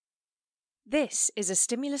This is a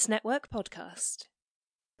Stimulus Network podcast.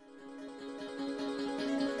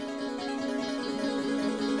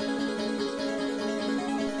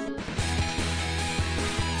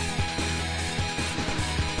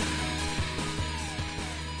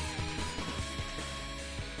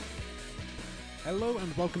 Hello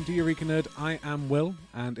and welcome to Eureka Nerd. I am Will,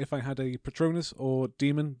 and if I had a Patronus or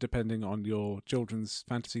demon, depending on your children's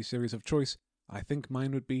fantasy series of choice, I think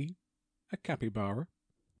mine would be a capybara.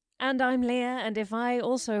 And I'm Leah, and if I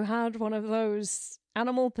also had one of those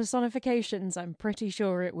animal personifications, I'm pretty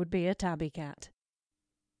sure it would be a tabby cat.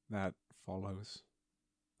 That follows.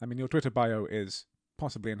 I mean, your Twitter bio is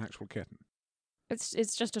possibly an actual kitten.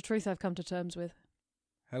 It's just a truth I've come to terms with.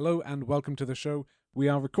 Hello and welcome to the show. We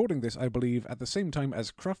are recording this, I believe, at the same time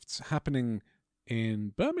as Crufts happening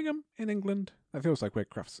in Birmingham, in England. That feels like where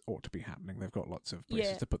Crufts ought to be happening. They've got lots of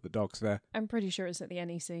places to put the dogs there. I'm pretty sure it's at the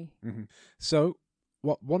NEC. Mm-hmm. So,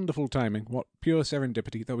 what wonderful timing, what pure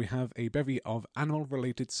serendipity that we have a bevy of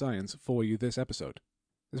animal-related science for you this episode.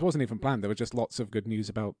 This wasn't even planned. There were just lots of good news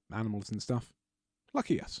about animals and stuff.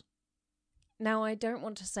 Lucky us. Now, I don't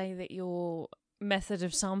want to say that your method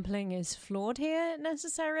of sampling is flawed here,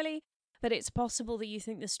 necessarily, but it's possible that you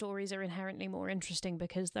think the stories are inherently more interesting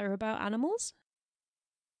because they're about animals?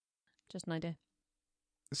 Just an idea.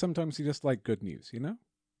 Sometimes you just like good news, you know?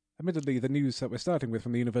 Admittedly, the news that we're starting with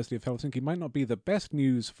from the University of Helsinki might not be the best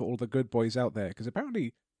news for all the good boys out there, because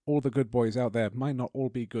apparently all the good boys out there might not all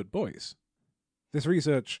be good boys. This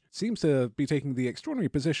research seems to be taking the extraordinary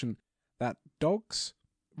position that dogs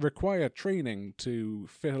require training to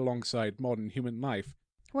fit alongside modern human life.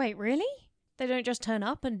 Wait, really? They don't just turn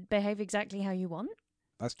up and behave exactly how you want?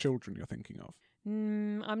 That's children you're thinking of.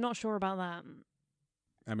 I'm not sure about that.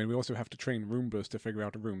 I mean, we also have to train Roombas to figure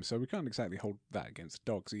out a room, so we can't exactly hold that against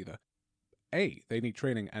dogs either. A, they need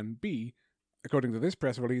training, and B, according to this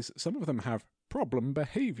press release, some of them have problem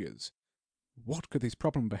behaviours. What could these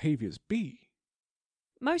problem behaviours be?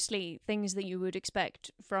 Mostly things that you would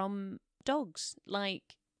expect from dogs,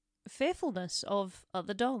 like fearfulness of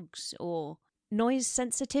other dogs, or noise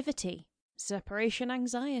sensitivity, separation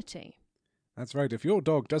anxiety. That's right, if your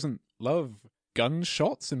dog doesn't love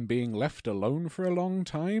gunshots and being left alone for a long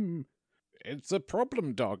time, it's a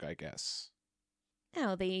problem dog, I guess.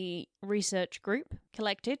 Now, the research group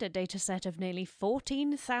collected a data set of nearly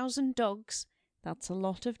 14,000 dogs. That's a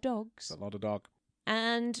lot of dogs. It's a lot of dog.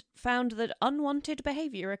 And found that unwanted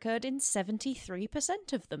behaviour occurred in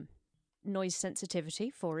 73% of them. Noise sensitivity,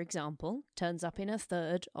 for example, turns up in a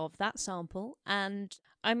third of that sample, and,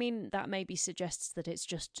 I mean, that maybe suggests that it's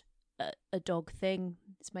just a dog thing.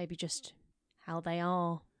 It's maybe just how they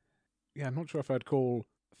are. Yeah, I'm not sure if I'd call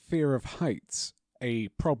fear of heights a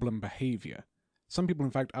problem behaviour. Some people,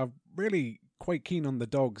 in fact, are really quite keen on the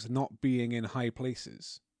dogs not being in high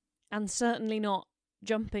places. And certainly not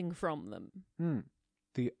jumping from them.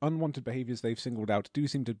 The unwanted behaviours they've singled out do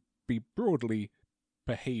seem to be broadly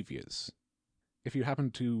behaviours. If you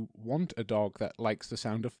happen to want a dog that likes the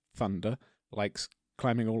sound of thunder, likes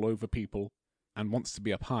climbing all over people, and wants to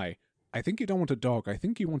be up high, I think you don't want a dog, I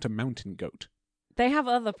think you want a mountain goat. They have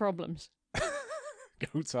other problems.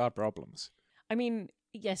 Goats are problems. I mean,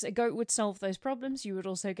 yes, a goat would solve those problems. You would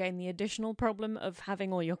also gain the additional problem of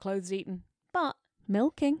having all your clothes eaten. But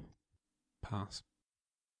milking. Pass.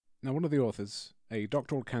 Now, one of the authors, a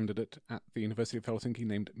doctoral candidate at the University of Helsinki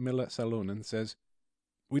named Milla Salonen, says,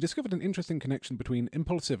 "We discovered an interesting connection between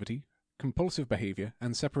impulsivity, compulsive behavior,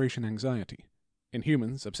 and separation anxiety. In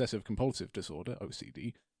humans, obsessive-compulsive disorder,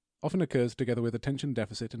 OCD, often occurs together with attention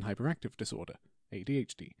deficit and hyperactive disorder,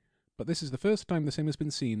 ADHD, but this is the first time the same has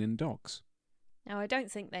been seen in dogs." Now, I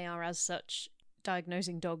don't think they are as such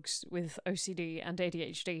diagnosing dogs with OCD and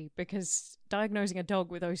ADHD, because diagnosing a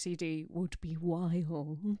dog with OCD would be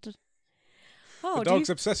wild. The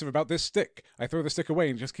dog's obsessive about this stick. I throw the stick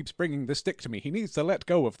away and just keeps bringing the stick to me. He needs to let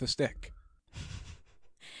go of the stick.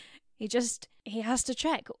 He has to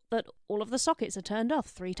check that all of the sockets are turned off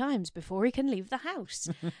 3 times before he can leave the house.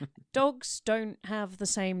 Dogs don't have the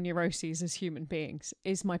same neuroses as human beings,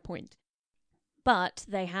 is my point. But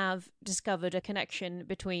they have discovered a connection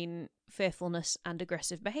between fearfulness and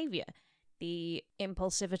aggressive behaviour, the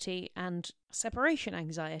impulsivity and separation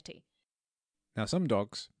anxiety. Now, some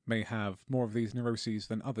dogs may have more of these neuroses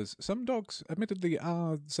than others. Some dogs, admittedly,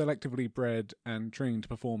 are selectively bred and trained to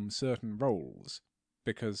perform certain roles,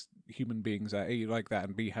 because human beings are A, like that,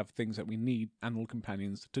 and B, have things that we need animal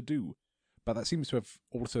companions to do. But that seems to have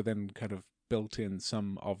also then kind of built in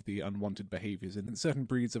some of the unwanted behaviours in certain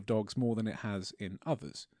breeds of dogs more than it has in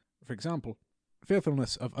others. For example,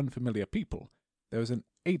 fearfulness of unfamiliar people. There is an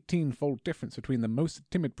 18-fold difference between the most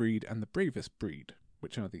timid breed and the bravest breed.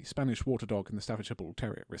 which are the Spanish Water Dog and the Staffordshire Bull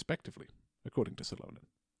Terrier, respectively, according to Sir Llewellyn.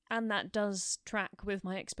 And that does track with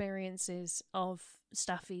my experiences of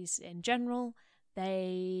staffies in general.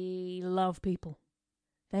 They love people.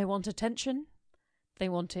 They want attention. They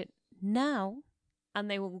want it now.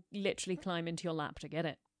 And they will literally climb into your lap to get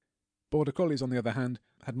it. Border Collies, on the other hand,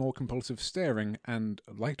 had more compulsive staring and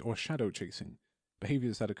light or shadow chasing,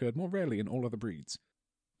 behaviours that occurred more rarely in all other breeds.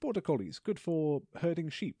 Border Collies, good for herding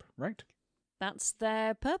sheep, right? That's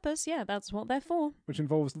their purpose, yeah, that's what they're for. Which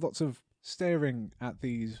involves lots of staring at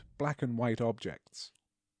these black and white objects.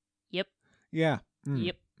 Yep. Yeah.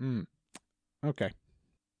 Yep. Okay.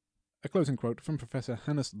 A closing quote from Professor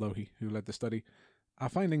Hannes Lohi, who led the study. Our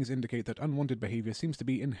findings indicate that unwanted behaviour seems to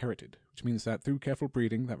be inherited, which means that through careful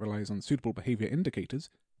breeding that relies on suitable behaviour indicators,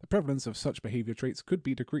 the prevalence of such behaviour traits could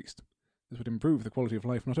be decreased. This would improve the quality of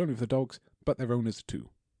life not only of the dogs, but their owners too.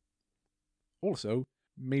 Also,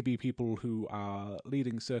 maybe people who are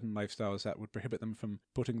leading certain lifestyles that would prohibit them from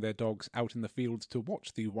putting their dogs out in the fields to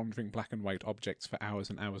watch the wandering black and white objects for hours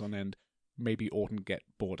and hours on end maybe oughtn't get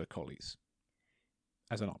Border Collies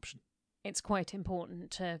as an option. It's quite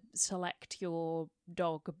important to select your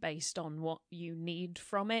dog based on what you need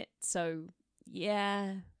from it, so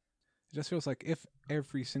yeah. It just feels like if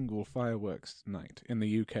every single fireworks night in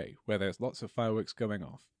the UK, where there's lots of fireworks going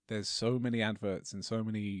off, there's so many adverts and so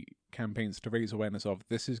many campaigns to raise awareness of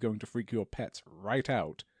this is going to freak your pets right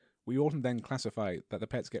out, we oughtn't then classify that the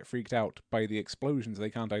pets get freaked out by the explosions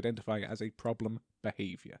they can't identify as a problem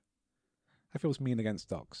behaviour. That feels mean against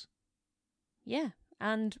dogs. Yeah,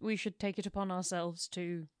 and we should take it upon ourselves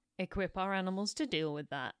to equip our animals to deal with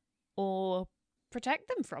that, or protect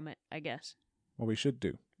them from it, I guess. What we should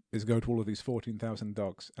do is go to all of these 14,000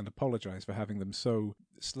 dogs and apologise for having them so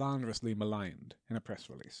slanderously maligned in a press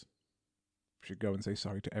release. We should go and say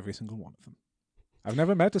sorry to every single one of them. I've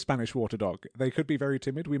never met a Spanish water dog. They could be very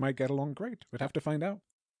timid. We might get along great. We'd have to find out.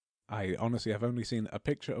 I honestly have only seen a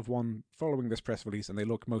picture of one following this press release, and they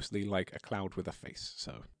look mostly like a cloud with a face,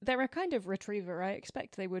 so... They're a kind of retriever. I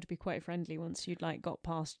expect they would be quite friendly once you'd, got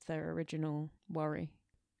past their original worry.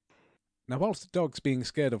 Now, whilst dogs being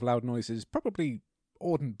scared of loud noises probably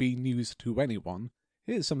oughtn't be news to anyone,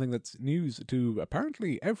 here's something that's news to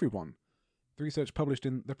apparently everyone. The research published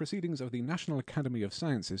in the Proceedings of the National Academy of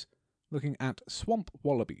Sciences, looking at swamp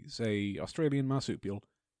wallabies, a Australian marsupial,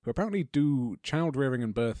 who apparently do child rearing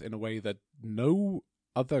and birth in a way that no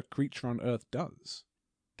other creature on Earth does.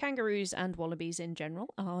 Kangaroos and wallabies in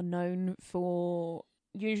general are known for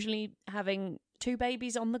usually having 2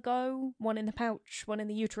 babies on the go, one in the pouch, one in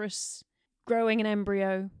the uterus, growing an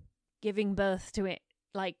embryo, giving birth to it,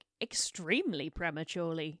 extremely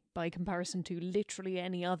prematurely by comparison to literally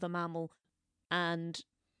any other mammal, and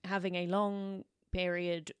having a long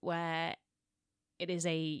period where it is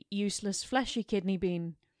a useless fleshy kidney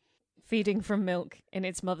bean feeding from milk in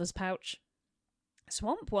its mother's pouch.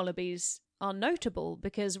 Swamp wallabies are notable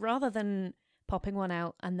because rather than popping one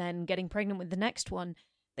out and then getting pregnant with the next one,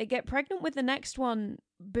 they get pregnant with the next one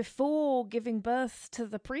before giving birth to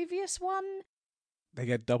the previous one. They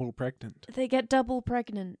get double pregnant. They get double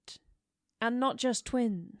pregnant. And not just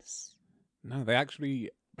twins. No, they actually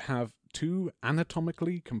have 2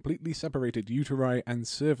 anatomically completely separated uteri and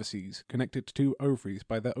cervices connected to ovaries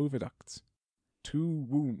by their oviducts. 2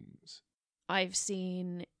 wombs. I've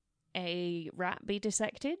seen a rat be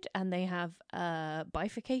dissected and they have a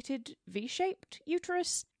bifurcated V-shaped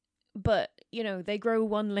uterus, but, they grow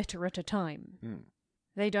 1 litter at a time.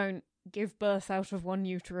 They don't give birth out of one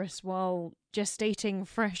uterus while gestating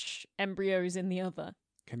fresh embryos in the other.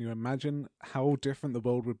 Can you imagine how different the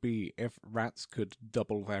world would be if rats could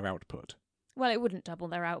double their output? Well, it wouldn't double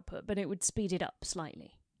their output, but it would speed it up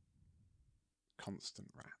slightly. Constant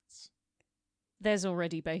rats. There's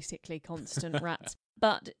already basically constant rats,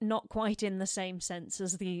 but not quite in the same sense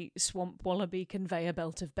as the swamp wallaby conveyor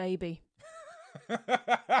belt of baby.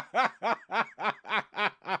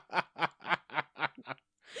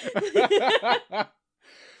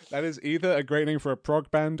 That is either a great name for a prog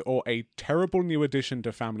band or a terrible new addition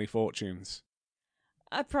to Family Fortunes.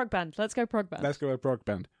 A prog band. Let's go prog band. Let's go with prog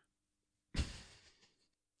band.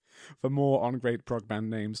 For more on great prog band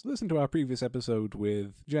names, listen to our previous episode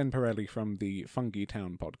with Jen Pirelli from the Funky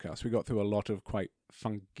Town podcast. We got through a lot of quite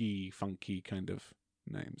funky kind of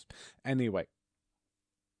names. Anyway,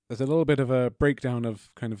 there's a little bit of a breakdown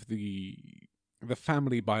of kind of the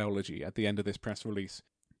family biology at the end of this press release.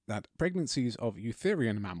 That pregnancies of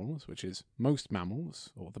eutherian mammals, which is most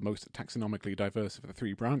mammals, or the most taxonomically diverse of the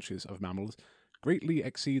 3 branches of mammals, greatly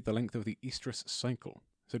exceed the length of the estrus cycle.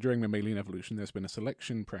 So during mammalian evolution, there's been a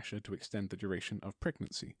selection pressure to extend the duration of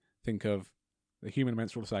pregnancy. Think of the human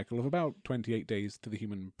menstrual cycle of about 28 days to the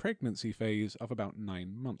human pregnancy phase of about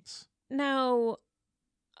 9 months. Now,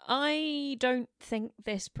 I don't think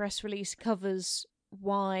this press release covers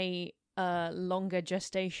why a longer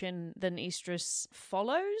gestation than estrus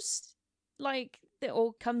follows. Like, it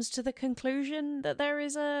all comes to the conclusion that there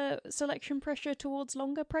is a selection pressure towards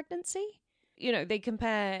longer pregnancy. You know, they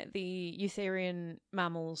compare the eutherian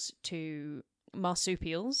mammals to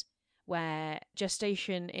marsupials, where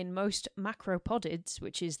gestation in most macropodids,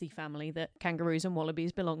 which is the family that kangaroos and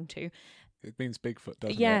wallabies belong to. It means Bigfoot,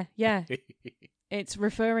 doesn't Yeah, it? yeah. It's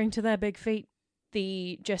referring to their big feet.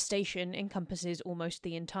 The gestation encompasses almost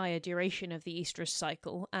the entire duration of the estrus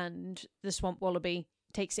cycle, and the swamp wallaby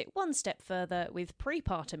takes it one step further with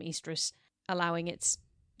prepartum estrus, allowing its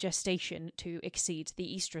gestation to exceed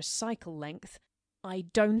the estrus cycle length. I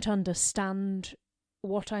don't understand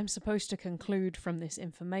what I'm supposed to conclude from this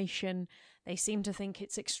information. They seem to think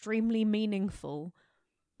it's extremely meaningful,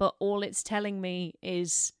 but all it's telling me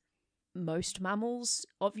is most mammals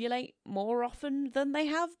ovulate more often than they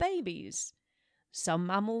have babies. Some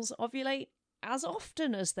mammals ovulate as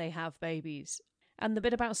often as they have babies. And the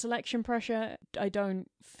bit about selection pressure, I don't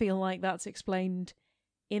feel like that's explained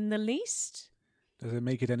in the least. Does it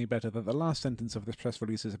make it any better that the last sentence of this press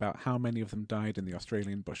release is about how many of them died in the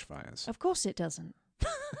Australian bushfires? Of course it doesn't.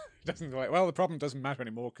 It doesn't like, well, the problem doesn't matter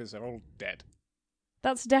anymore because they're all dead.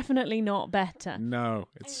 That's definitely not better. No,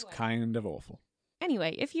 it's Anyway. kind of awful.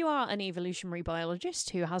 Anyway, if you are an evolutionary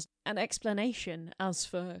biologist who has an explanation as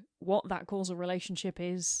for what that causal relationship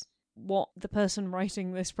is, what the person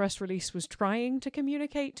writing this press release was trying to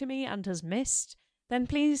communicate to me and has missed, then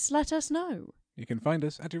please let us know. You can find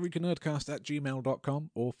us at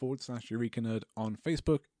eurekanerdcast@gmail.com or /EurekaNerd on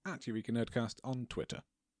Facebook, at EurekaNerdcast on Twitter.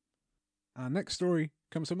 Our next story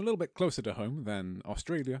comes from a little bit closer to home than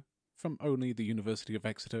Australia, from only the University of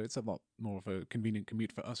Exeter. It's a lot more of a convenient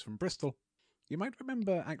commute for us from Bristol. You might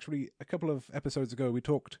remember, actually, a couple of episodes ago, we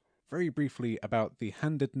talked very briefly about the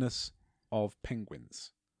handedness of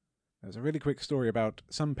penguins. There's a really quick story about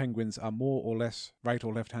some penguins are more or less right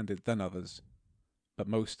or left-handed than others, but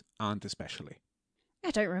most aren't especially.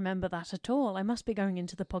 I don't remember that at all. I must be going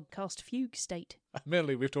into the podcast fugue state.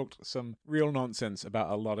 Admittedly, we've talked some real nonsense about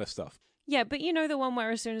a lot of stuff. Yeah, but you know the one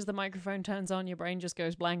where as soon as the microphone turns on, your brain just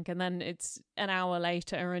goes blank, and then it's an hour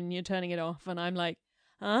later and you're turning it off, and I'm like,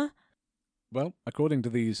 huh? Well, according to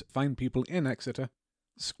these fine people in Exeter,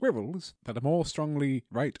 squirrels that are more strongly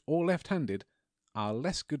right or left-handed are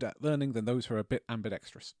less good at learning than those who are a bit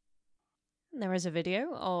ambidextrous. There is a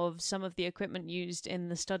video of some of the equipment used in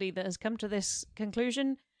the study that has come to this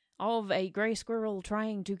conclusion of a grey squirrel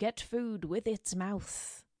trying to get food with its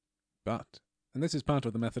mouth. But, and this is part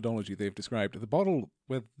of the methodology they've described, the bottle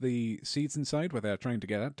with the seeds inside where they're trying to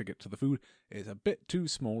get at to get to the food is a bit too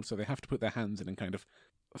small, so they have to put their hands in and kind of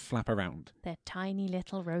flap around. Their tiny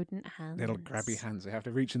little rodent hands. Little grabby hands. They have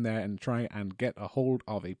to reach in there and try and get a hold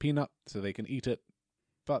of a peanut so they can eat it.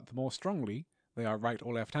 But the more strongly they are right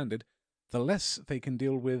or left-handed, the less they can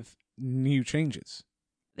deal with new changes.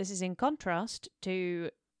 This is in contrast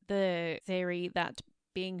to the theory that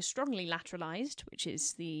being strongly lateralized, which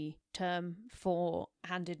is the term for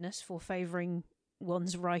handedness for favouring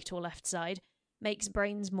one's right or left side, makes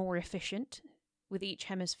brains more efficient, with each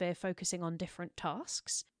hemisphere focusing on different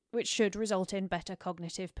tasks, which should result in better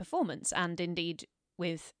cognitive performance. And indeed,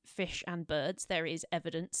 with fish and birds, there is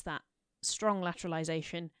evidence that strong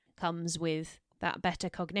lateralization comes with that better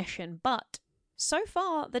cognition. But so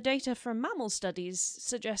far, the data from mammal studies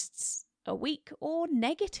suggests a weak or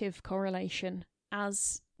negative correlation,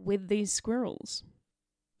 as with these squirrels.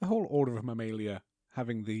 The whole order of Mammalia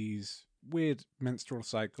having these weird menstrual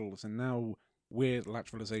cycles and now weird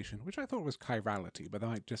lateralization, which I thought was chirality, but that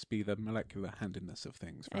might just be the molecular handedness of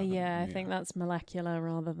things. I think that's molecular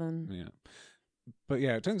rather than... Yeah. But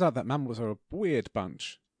yeah, it turns out that mammals are a weird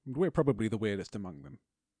bunch. We're probably the weirdest among them.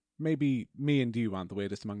 Maybe me and you aren't the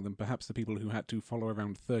weirdest among them. Perhaps the people who had to follow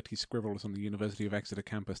around 30 squirrels on the University of Exeter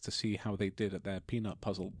campus to see how they did at their peanut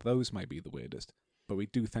puzzle, those might be the weirdest. But we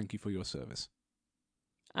do thank you for your service.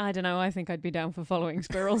 I don't know, I think I'd be down for following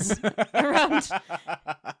squirrels around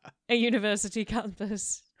a university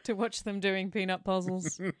campus to watch them doing peanut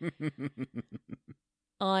puzzles.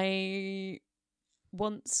 I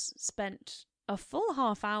once spent a full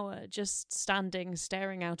half hour just standing,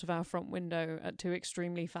 staring out of our front window at two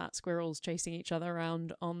extremely fat squirrels chasing each other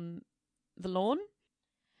around on the lawn.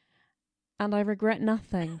 And I regret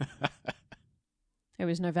nothing. It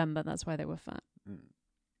was November, that's why they were fat.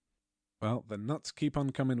 Well, the nuts keep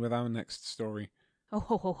on coming with our next story. Oh,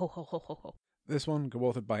 ho, ho, ho, ho, ho, ho, ho. This one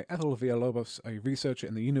co-authored by Ethel Villalobos, a researcher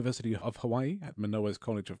in the University of Hawaii at Manoa's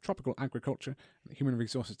College of Tropical Agriculture and the Human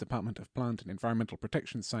Resources Department of Plant and Environmental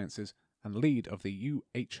Protection Sciences, and lead of the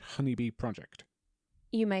UH Honeybee Project.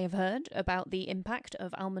 You may have heard about the impact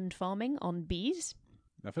of almond farming on bees.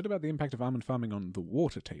 I've heard about the impact of almond farming on the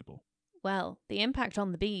water table. Well, the impact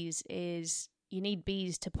on the bees is you need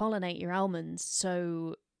bees to pollinate your almonds,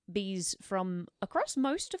 so bees from across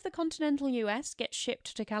most of the continental US get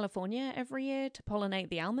shipped to California every year to pollinate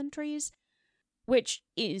the almond trees, which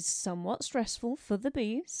is somewhat stressful for the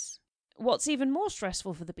bees. What's even more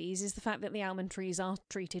stressful for the bees is the fact that the almond trees are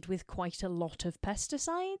treated with quite a lot of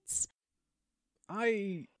pesticides.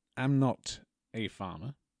 I am not a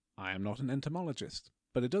farmer. I am not an entomologist.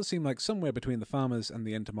 But it does seem like somewhere between the farmers and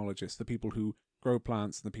the entomologists, the people who grow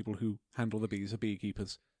plants and the people who handle the bees are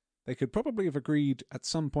beekeepers, they could probably have agreed at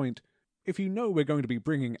some point, if you know we're going to be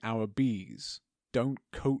bringing our bees, don't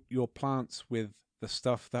coat your plants with the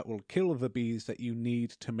stuff that will kill the bees that you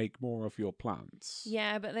need to make more of your plants.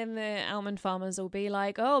 Yeah, but then the almond farmers will be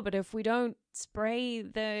like, oh, but if we don't spray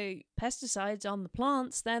the pesticides on the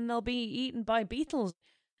plants, then they'll be eaten by beetles.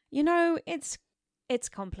 You know, it's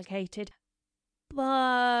complicated.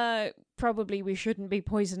 But probably we shouldn't be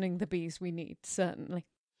poisoning the bees we need, certainly.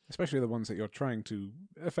 Especially the ones that you're trying to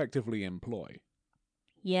effectively employ.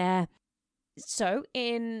 Yeah. So,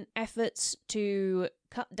 in efforts to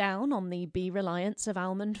cut down on the bee reliance of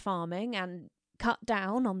almond farming and cut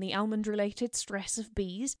down on the almond-related stress of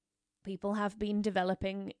bees, people have been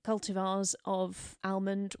developing cultivars of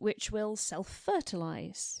almond which will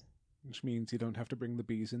self-fertilise. Which means you don't have to bring the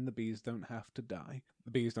bees in, the bees don't have to die. The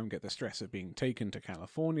bees don't get the stress of being taken to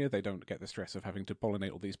California, they don't get the stress of having to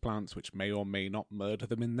pollinate all these plants which may or may not murder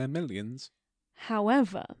them in their millions.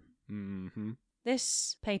 However, Mm-hmm.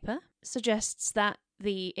 this paper suggests that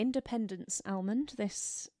the Independence almond,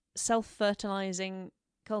 this self-fertilising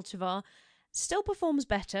cultivar, still performs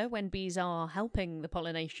better when bees are helping the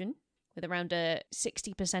pollination, with around a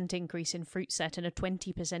 60% increase in fruit set and a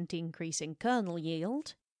 20% increase in kernel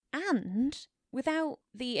yield. And without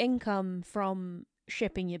the income from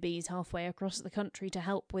shipping your bees halfway across the country to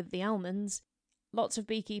help with the almonds, lots of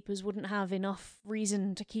beekeepers wouldn't have enough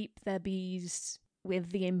reason to keep their bees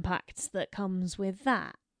with the impacts that comes with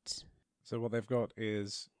that. So what they've got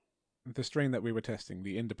is the strain that we were testing,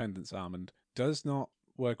 the Independence almond, does not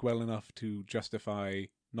work well enough to justify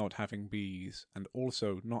not having bees, and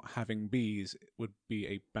also not having bees would be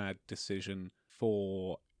a bad decision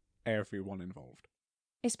for everyone involved.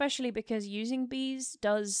 Especially because using bees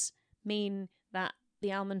does mean that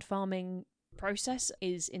the almond farming process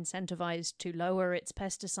is incentivized to lower its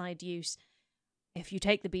pesticide use. If you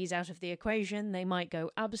take the bees out of the equation, they might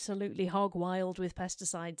go absolutely hog wild with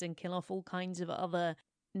pesticides and kill off all kinds of other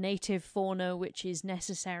native fauna which is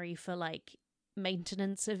necessary for, like,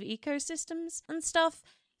 maintenance of ecosystems and stuff.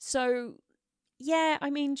 So, yeah,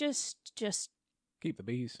 I mean, just keep the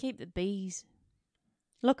bees. keep the bees.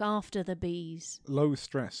 Look after the bees. Low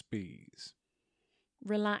stress bees.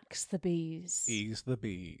 Relax the bees. Ease the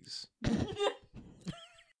bees.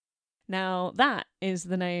 Now, that is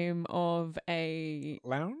the name of a...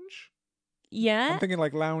 Lounge? Yeah? I'm thinking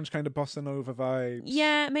like lounge kind of bossa nova vibes.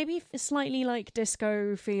 Yeah, maybe slightly like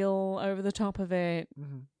disco feel over the top of it.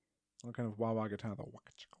 Mm-hmm. What kind of wah-wah guitar? The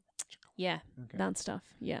waka-chicka. Yeah, Okay. that stuff.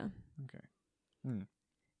 Yeah. Okay. Hmm.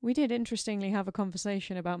 We did interestingly have a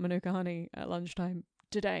conversation about Manuka honey at lunchtime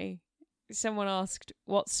today. Someone asked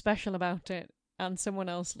what's special about it, and someone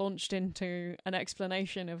else launched into an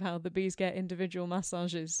explanation of how the bees get individual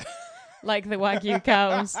massages, like the Wagyu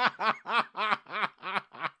cows.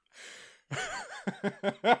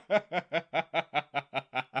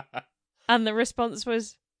 And the response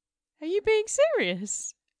was, "Are you being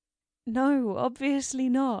serious?" No, obviously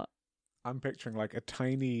not. I'm picturing like a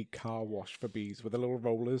tiny car wash for bees with the little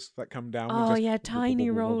rollers that come down. Oh, and just yeah, tiny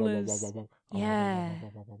rollers. Yeah.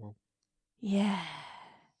 Oh. Yeah.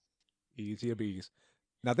 Easier bees.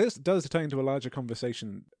 Now, this does tie into a larger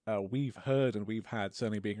conversation we've heard and we've had,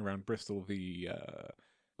 certainly being around Bristol, the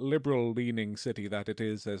liberal-leaning city that it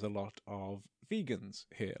is. There's a lot of vegans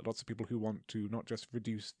here. Lots of people who want to not just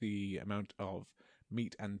reduce the amount of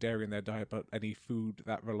meat and dairy in their diet, but any food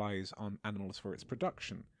that relies on animals for its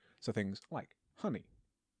production. So things like honey.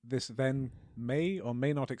 This then may or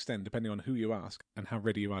may not extend, depending on who you ask and how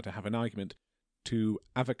ready you are to have an argument, to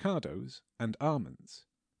avocados and almonds.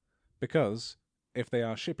 Because if they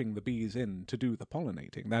are shipping the bees in to do the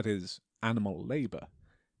pollinating, that is animal labour.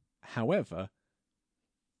 However,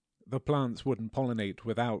 the plants wouldn't pollinate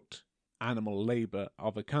without animal labour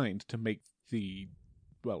of a kind to make the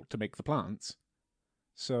plants.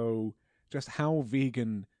 So just how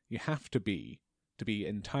vegan you have to be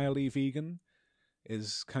entirely vegan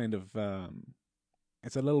is kind of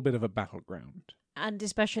it's a little bit of a battleground. And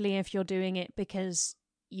especially if you're doing it because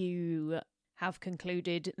you have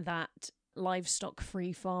concluded that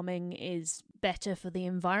livestock-free farming is better for the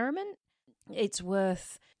environment, it's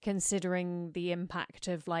worth considering the impact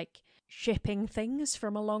of, like, shipping things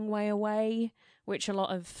from a long way away, which a lot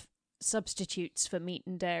of substitutes for meat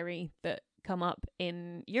and dairy that come up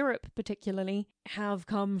in Europe particularly have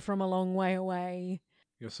come from a long way away.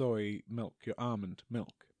 Your soy milk, your almond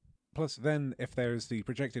milk. Plus, then, if there's the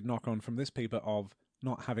projected knock-on from this paper of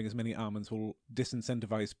not having as many almonds will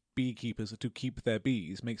disincentivize beekeepers to keep their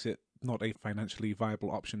bees, makes it not a financially viable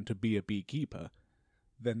option to be a beekeeper,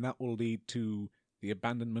 then that will lead to the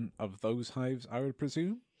abandonment of those hives, I would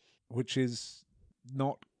presume, which is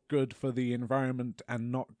not good for the environment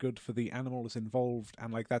and not good for the animals involved,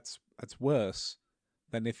 and like that's worse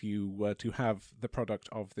than if you were to have the product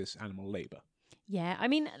of this animal labour. Yeah, I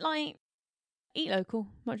mean, like, eat local,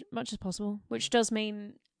 much as possible, which does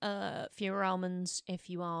mean fewer almonds if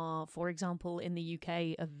you are, for example, in the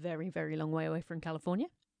UK, a very, very long way away from California.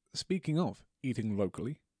 Speaking of eating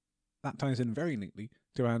locally, that ties in very neatly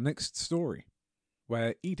to our next story,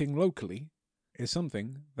 where eating locally is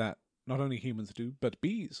something that not only humans do, but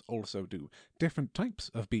bees also do. Different types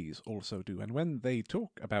of bees also do, and when they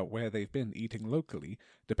talk about where they've been eating locally,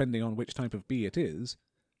 depending on which type of bee it is,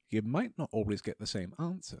 you might not always get the same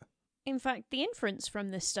answer. In fact, the inference from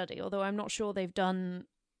this study, although I'm not sure they've done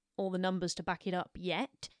all the numbers to back it up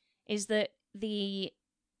yet, is that the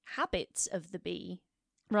habits of the bee,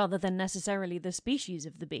 rather than necessarily the species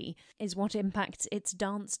of the bee, is what impacts its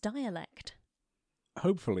dance dialect.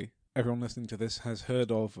 Hopefully, everyone listening to this has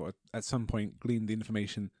heard of, or at some point gleaned the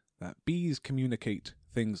information that bees communicate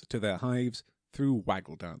things to their hives through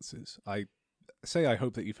waggle dances. I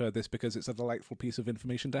hope that you've heard this because it's a delightful piece of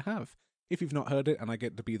information to have. If you've not heard it, and I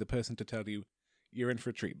get to be the person to tell you, you're in for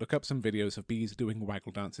a treat. Look up some videos of bees doing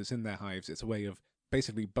waggle dances in their hives. It's a way of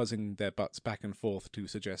basically buzzing their butts back and forth to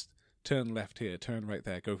suggest, turn left here, turn right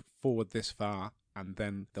there, go forward this far, and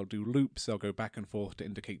then they'll do loops, they'll go back and forth to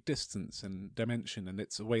indicate distance and dimension, and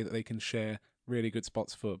it's a way that they can share really good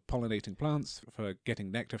spots for pollinating plants, for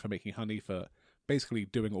getting nectar, for making honey, for basically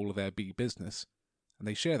doing all of their bee business. And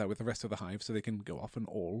they share that with the rest of the hive so they can go off and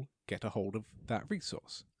all get a hold of that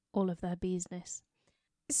resource. All of their business.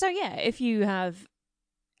 So yeah, if you have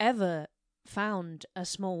ever found a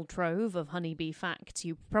small trove of honeybee facts,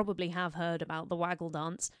 you probably have heard about the waggle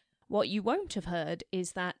dance. What you won't have heard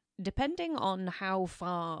is that depending on how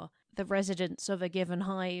far the residents of a given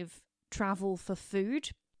hive travel for food,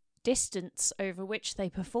 distance over which they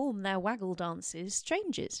perform their waggle dances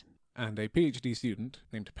changes. And a PhD student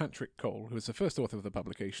named Patrick Cole, who is the first author of the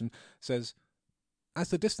publication, says, as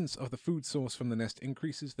the distance of the food source from the nest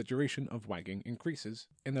increases, the duration of wagging increases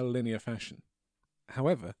in a linear fashion.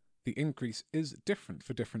 However, the increase is different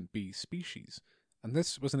for different bee species, and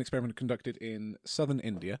this was an experiment conducted in southern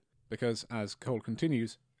India, because, as Cole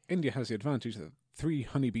continues, India has the advantage that 3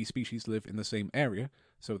 honeybee species live in the same area,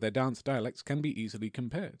 so their dance dialects can be easily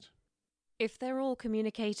compared. If they're all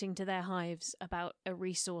communicating to their hives about a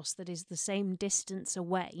resource that is the same distance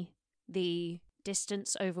away, the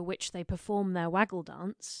distance over which they perform their waggle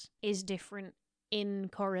dance is different in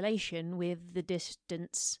correlation with the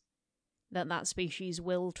distance that species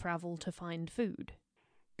will travel to find food.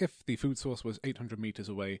 If the food source was 800 meters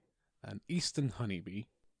away, an eastern honeybee,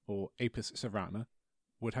 or Apis cerana,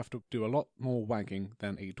 would have to do a lot more wagging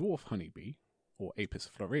than a dwarf honeybee, or Apis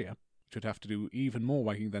florea, which would have to do even more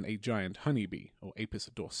wagging than a giant honeybee, or Apis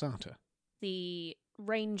dorsata. The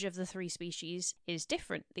range of the 3 species is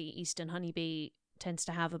different. The eastern honeybee tends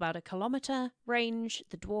to have about 1 kilometre range,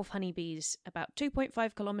 the dwarf honeybees about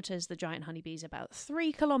 2.5 kilometres, the giant honeybees about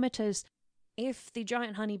 3 kilometres. If the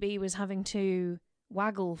giant honeybee was having to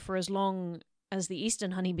waggle for as long as the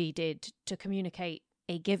eastern honeybee did to communicate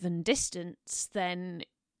a given distance, then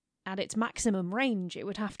at its maximum range it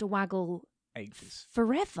would have to waggle Ages.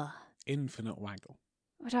 forever. Infinite waggle.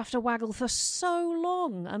 It would have to waggle for so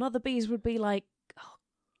long, and other bees would be like, oh,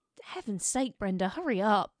 heaven's sake, Brenda, hurry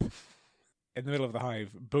up. In the middle of the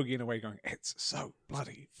hive, boogieing away going, it's so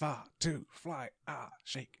bloody far to fly,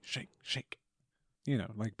 shake, shake, shake. You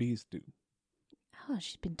know, like bees do. Oh,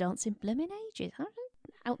 she's been dancing blimmin' ages.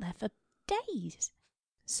 Out there for days.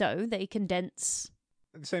 So they condense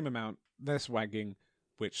The same amount, less wagging,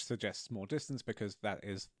 which suggests more distance because that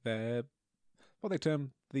is their, what they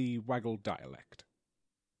term the waggle dialect.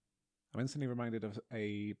 I'm instantly reminded of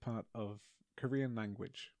a part of Korean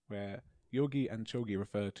language where yogi and chogi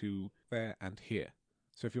refer to there and here.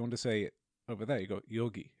 So if you want to say over there, you go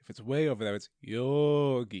yogi. If it's way over there, it's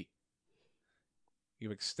yogi.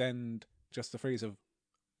 You extend just the phrase of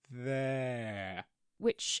there.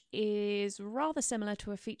 Which is rather similar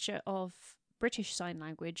to a feature of British Sign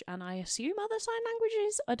Language, and I assume other sign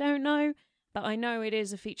languages? I don't know. But I know it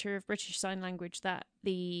is a feature of British Sign Language that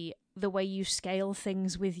the way you scale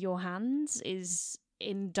things with your hands is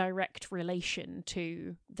in direct relation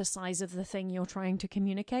to the size of the thing you're trying to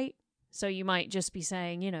communicate. So you might just be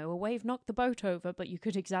saying, a wave knocked the boat over, but you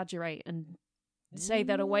could exaggerate and say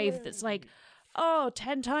that a wave that's like,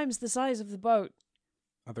 10 times the size of the boat.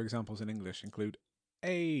 Other examples in English include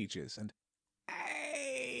ages and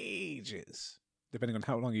ages, depending on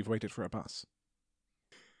how long you've waited for a bus.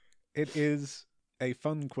 It is a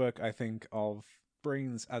fun quirk, I think, of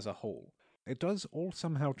brains as a whole. It does all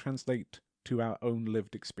somehow translate to our own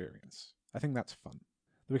lived experience. I think that's fun.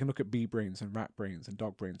 We can look at bee brains and rat brains and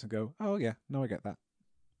dog brains and go, oh yeah, no, I get that.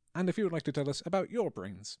 And if you would like to tell us about your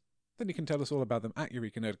brains, then you can tell us all about them at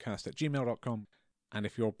eurekanerdcast@gmail.com. And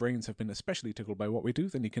if your brains have been especially tickled by what we do,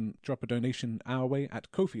 then you can drop a donation our way at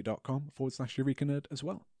ko-fi.com/eurekanerd as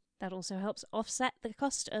well. That also helps offset the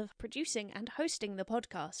cost of producing and hosting the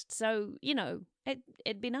podcast. So,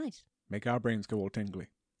 it'd be nice. Make our brains go all tingly.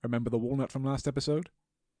 Remember the walnut from last episode?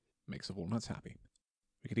 Makes the walnuts happy.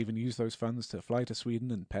 We could even use those funds to fly to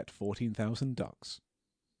Sweden and pet 14,000 dogs.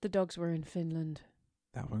 The dogs were in Finland.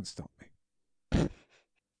 That won't stop me.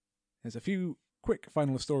 There's a few quick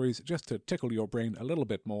final stories just to tickle your brain a little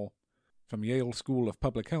bit more. From Yale School of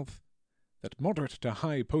Public Health, that moderate to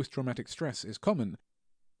high post-traumatic stress is common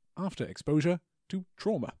after exposure to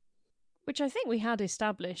trauma. Which I think we had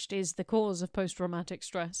established is the cause of post-traumatic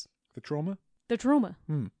stress. The trauma? The trauma.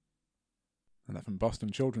 And that from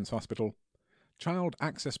Boston Children's Hospital. Child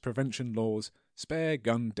access prevention laws spare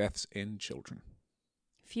gun deaths in children.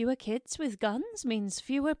 Fewer kids with guns means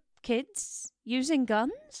fewer kids using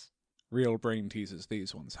guns? Real brain teasers,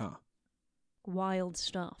 these ones, huh? Wild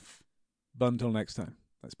stuff. But until next time,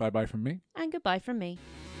 that's bye-bye from me. And goodbye from me.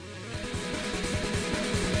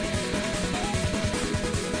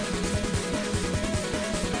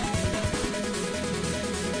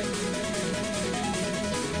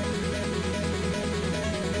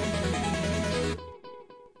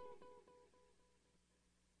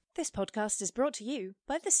 This podcast is brought to you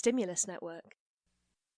by the Stimulus Network.